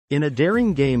In a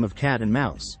daring game of cat and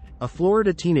mouse, a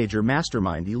Florida teenager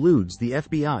mastermind eludes the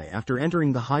FBI after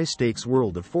entering the high-stakes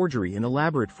world of forgery and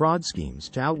elaborate fraud schemes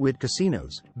to outwit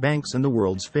casinos, banks and the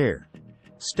World's Fair.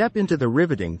 Step into the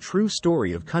riveting true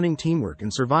story of cunning teamwork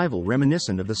and survival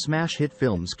reminiscent of the smash hit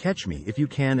films Catch Me If You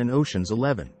Can and Ocean's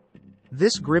 11.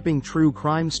 This gripping true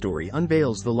crime story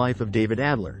unveils the life of David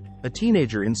Adler, a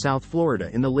teenager in South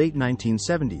Florida in the late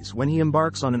 1970s when he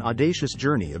embarks on an audacious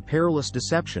journey of perilous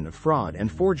deception, of fraud and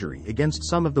forgery against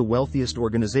some of the wealthiest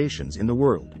organizations in the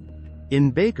world. In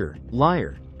Baker,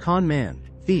 Liar, Con Man,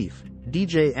 Thief,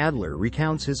 DJ Adler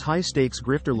recounts his high-stakes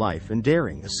grifter life and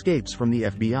daring escapes from the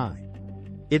FBI.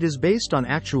 It is based on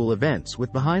actual events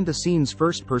with behind-the-scenes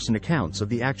first-person accounts of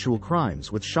the actual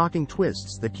crimes with shocking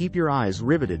twists that keep your eyes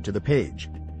riveted to the page.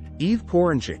 Eve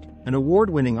Porenchik, an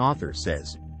award-winning author,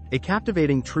 says, "A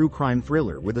captivating true crime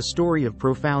thriller with a story of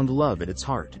profound love at its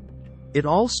heart. It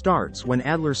all starts when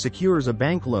Adler secures a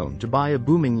bank loan to buy a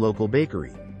booming local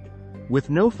bakery. With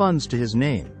no funds to his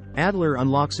name, Adler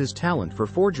unlocks his talent for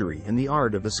forgery and the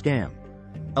art of the scam.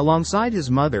 Alongside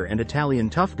his mother and Italian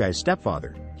tough guy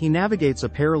stepfather, he navigates a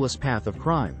perilous path of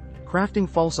crime, crafting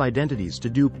false identities to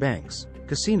dupe banks,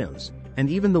 casinos, and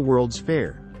even the World's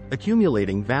Fair,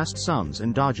 accumulating vast sums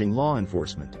and dodging law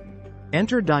enforcement."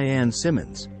 Enter Diane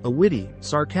Simmons, a witty,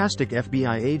 sarcastic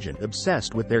FBI agent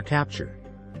obsessed with their capture.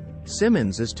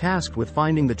 Simmons is tasked with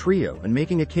finding the trio and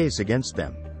making a case against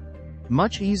them.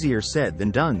 Much easier said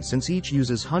than done, since each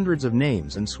uses hundreds of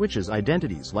names and switches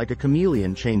identities like a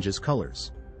chameleon changes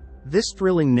colors. This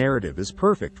thrilling narrative is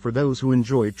perfect for those who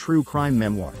enjoy true crime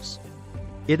memoirs.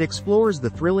 It explores the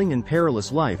thrilling and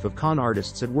perilous life of con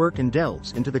artists at work and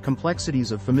delves into the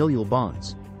complexities of familial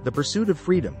bonds, the pursuit of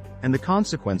freedom, and the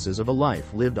consequences of a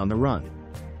life lived on the run.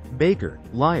 Baker,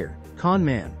 Liar, Con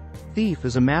Man, Thief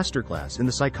is a masterclass in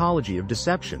the psychology of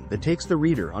deception that takes the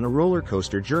reader on a roller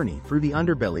coaster journey through the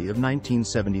underbelly of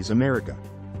 1970s America.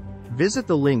 Visit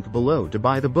the link below to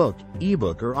buy the book,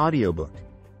 ebook or audiobook.